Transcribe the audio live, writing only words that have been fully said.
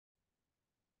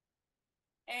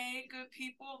Hey, good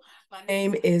people. My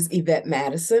name is Yvette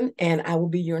Madison, and I will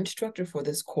be your instructor for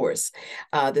this course.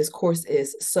 This course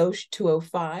is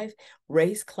SOC205,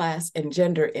 Race, Class, and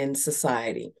Gender in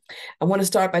Society. I want to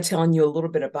start by telling you a little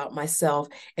bit about myself,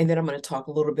 and then I'm going to talk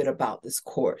a little bit about this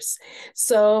course.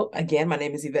 So, again, my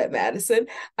name is Yvette Madison.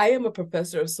 I am a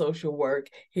professor of social work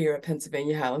here at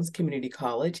Pennsylvania Highlands Community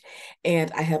College,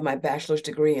 and I have my bachelor's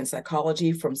degree in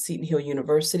psychology from Seton Hill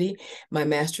University, my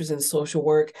master's in social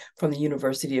work from the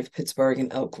University of Pittsburgh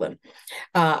and Oakland.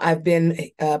 I've been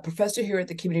a professor here at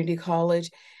the community college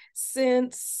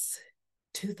since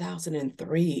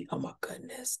 2003. Oh my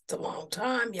goodness, it's a long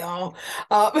time, y'all.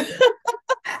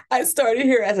 I started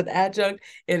here as an adjunct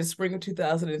in the spring of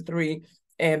 2003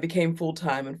 and became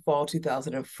full-time in fall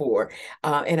 2004.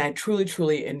 And I truly,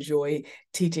 truly enjoy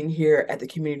teaching here at the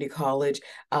community college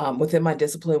within my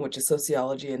discipline, which is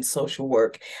sociology and social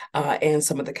work, and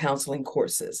some of the counseling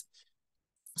courses.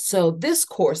 So this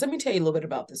course, let me tell you a little bit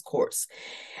about this course.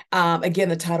 Again,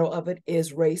 the title of it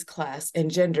is Race, Class, and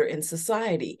Gender in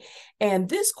Society. And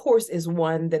this course is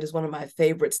one that is one of my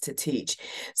favorites to teach,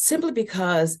 simply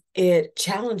because it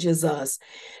challenges us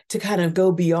to kind of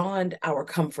go beyond our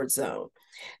comfort zone.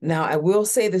 Now, I will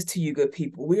say this to you, good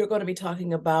people. We are going to be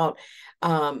talking about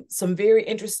some very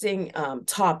interesting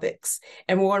topics,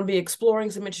 and we're going to be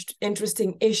exploring some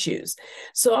interesting issues.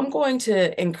 So I'm going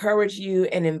to encourage you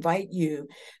and invite you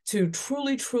to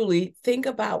truly, truly think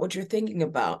about what you're thinking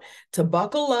about, to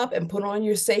buckle up and put on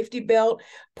your safety belt,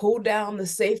 pull down the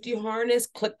safety harness,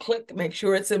 click, click, make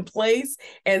sure it's in place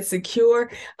and secure,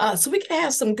 so we can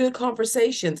have some good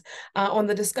conversations on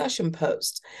the discussion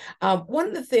post. One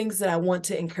of the things that I want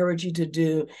to encourage you to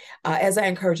do, as I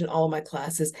encourage in all of my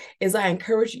classes, is I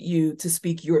encourage you to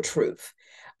speak your truth,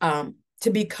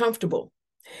 to be comfortable,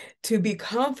 to be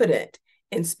confident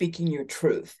in speaking your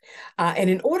truth. And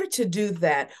in order to do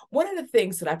that, one of the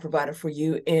things that I provided for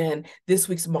you in this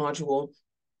week's module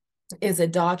is a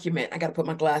document. I got to put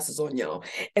my glasses on, y'all.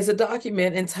 It's a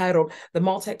document entitled The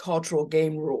Multicultural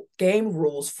Game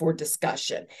Rules for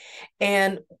Discussion.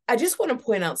 And I just want to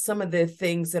point out some of the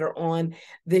things that are on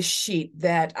this sheet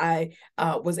that I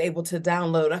was able to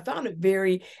download. I found it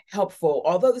very helpful.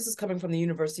 Although this is coming from the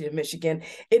University of Michigan,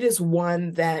 it is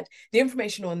one that the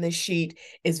information on this sheet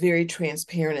is very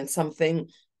transparent and something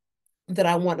that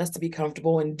I want us to be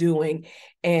comfortable in doing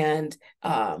and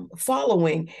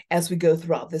following as we go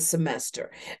throughout this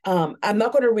semester. I'm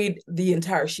not going to read the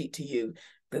entire sheet to you,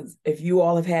 because if you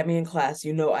all have had me in class,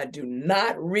 you know I do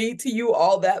not read to you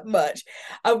all that much.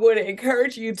 I'm going to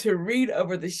encourage you to read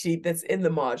over the sheet that's in the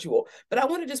module, but I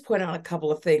want to just point out a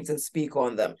couple of things and speak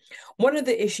on them. One of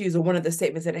the issues, or one of the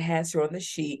statements that it has here on the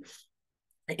sheet,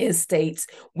 it states,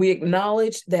 we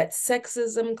acknowledge that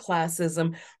sexism,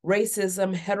 classism,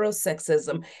 racism,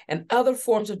 heterosexism, and other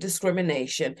forms of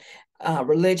discrimination,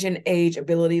 religion, age,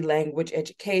 ability, language,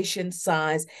 education,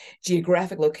 size,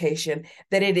 geographic location,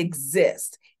 that it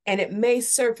exists and it may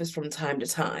surface from time to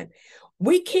time.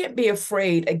 We can't be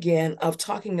afraid, again, of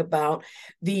talking about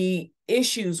the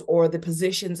issues or the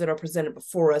positions that are presented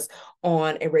before us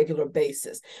on a regular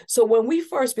basis. So when we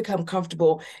first become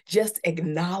comfortable just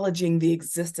acknowledging the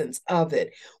existence of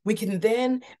it, we can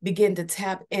then begin to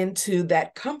tap into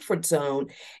that comfort zone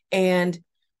and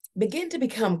begin to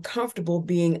become comfortable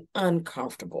being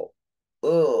uncomfortable.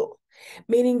 Ugh.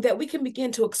 Meaning that we can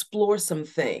begin to explore some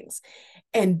things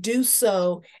and do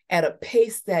so at a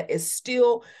pace that is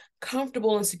still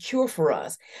comfortable and secure for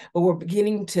us, but we're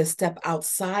beginning to step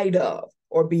outside of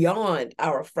or beyond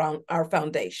our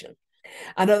foundation.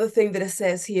 Another thing that it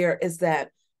says here is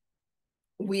that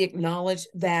we acknowledge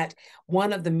that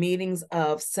one of the meanings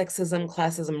of sexism,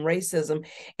 classism, racism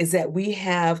is that we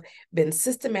have been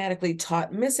systematically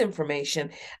taught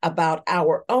misinformation about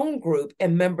our own group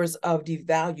and members of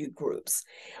devalued groups.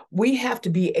 We have to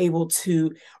be able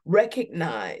to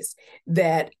recognize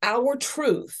that our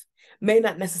truth may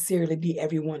not necessarily be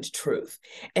everyone's truth.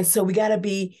 And so we got to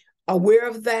be aware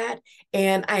of that.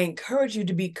 And I encourage you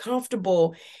to be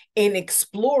comfortable in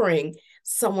exploring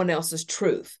someone else's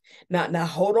truth. Now,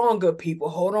 hold on, good people.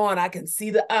 Hold on. I can see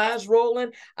the eyes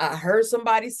rolling. I heard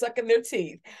somebody sucking their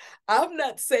teeth. I'm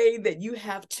not saying that you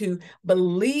have to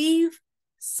believe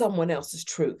someone else's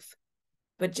truth,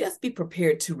 but just be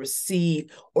prepared to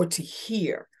receive or to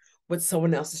hear what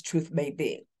someone else's truth may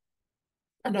be.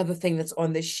 Another thing that's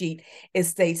on this sheet, it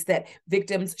states that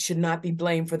victims should not be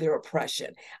blamed for their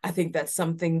oppression. I think that's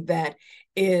something that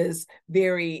is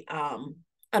very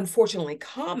unfortunately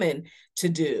common to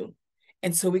do.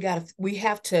 And so we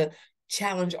have to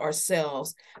challenge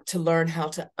ourselves to learn how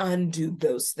to undo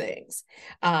those things.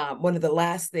 One of the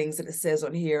last things that it says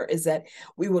on here is that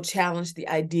we will challenge the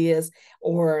ideas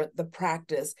or the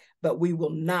practice, but we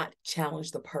will not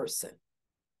challenge the person.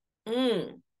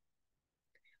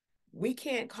 We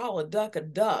can't call a duck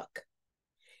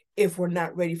if we're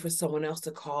not ready for someone else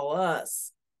to call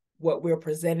us what we're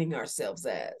presenting ourselves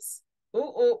as.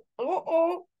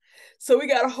 So we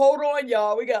got to hold on,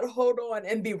 y'all. We got to hold on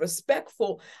and be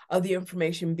respectful of the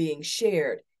information being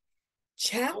shared.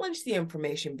 Challenge the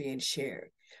information being shared,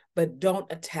 but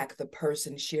don't attack the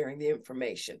person sharing the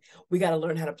information. We got to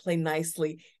learn how to play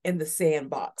nicely in the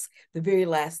sandbox. The very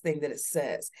last thing that it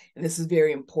says, and this is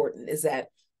very important, is that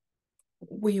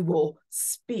we will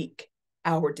speak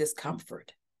our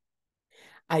discomfort.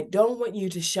 I don't want you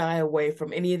to shy away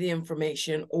from any of the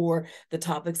information or the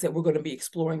topics that we're going to be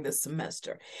exploring this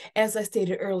semester. As I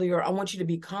stated earlier, I want you to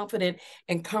be confident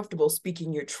and comfortable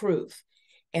speaking your truth,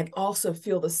 and also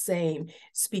feel the same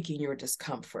speaking your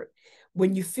discomfort.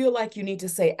 When you feel like you need to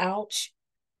say ouch,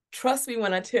 trust me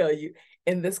when I tell you,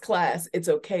 in this class, it's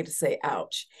okay to say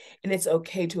ouch, and it's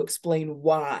okay to explain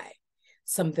why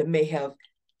something may have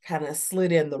kind of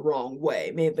slid in the wrong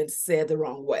way, may have been said the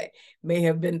wrong way, may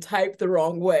have been typed the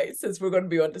wrong way, since we're going to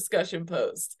be on discussion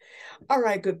posts. All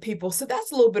right, good people. So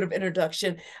that's a little bit of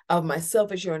introduction of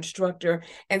myself as your instructor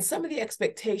and some of the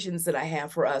expectations that I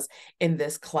have for us in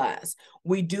this class.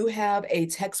 We do have a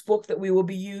textbook that we will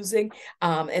be using,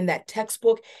 and that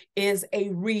textbook is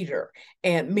a reader,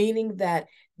 and meaning that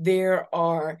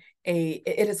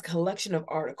it is a collection of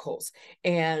articles,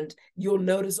 and you'll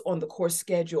notice on the course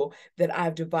schedule that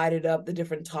I've divided up the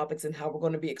different topics and how we're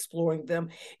going to be exploring them.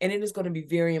 And it is going to be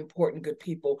very important, good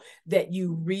people, that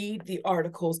you read the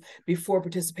articles before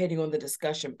participating on the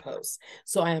discussion posts.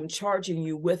 So I am charging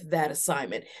you with that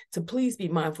assignment to please be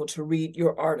mindful to read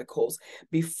your articles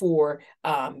before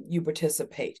you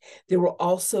participate. There will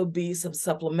also be some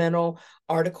supplemental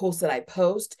articles that I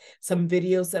post, some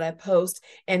videos that I post,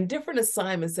 and different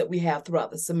assignments that we have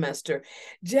throughout the semester,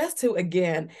 just to,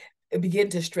 again, begin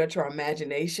to stretch our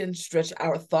imagination, stretch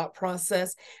our thought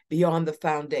process beyond the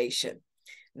foundation.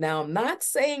 Now, I'm not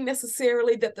saying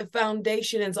necessarily that the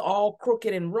foundation is all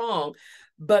crooked and wrong,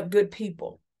 but good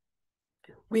people,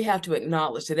 we have to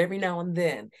acknowledge that every now and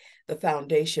then the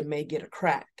foundation may get a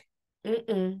crack.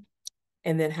 And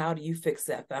then how do you fix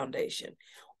that foundation?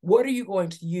 What are you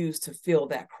going to use to fill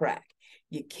that crack?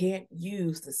 You can't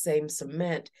use the same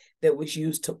cement that was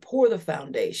used to pour the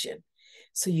foundation.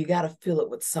 So you got to fill it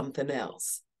with something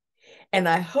else. And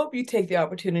I hope you take the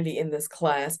opportunity in this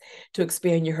class to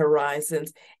expand your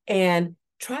horizons and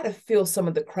try to fill some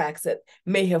of the cracks that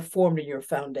may have formed in your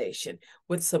foundation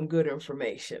with some good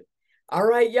information. All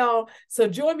right, y'all. So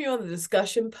join me on the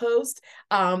discussion post.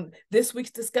 This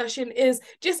week's discussion is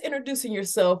just introducing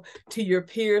yourself to your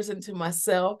peers and to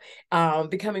myself,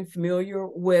 becoming familiar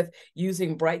with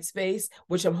using Brightspace,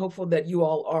 which I'm hopeful that you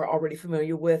all are already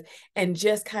familiar with, and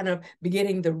just kind of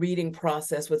beginning the reading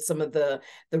process with some of the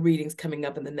readings coming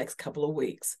up in the next couple of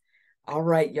weeks. All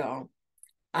right, y'all.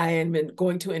 I am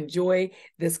going to enjoy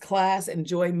this class,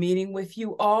 enjoy meeting with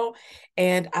you all,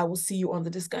 and I will see you on the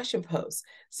discussion post.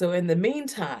 So in the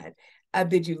meantime, I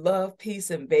bid you love, peace,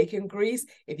 and bacon grease.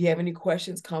 If you have any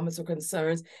questions, comments, or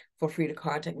concerns, feel free to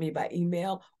contact me by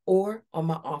email or on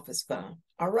my office phone.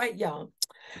 All right, y'all.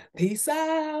 Peace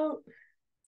out.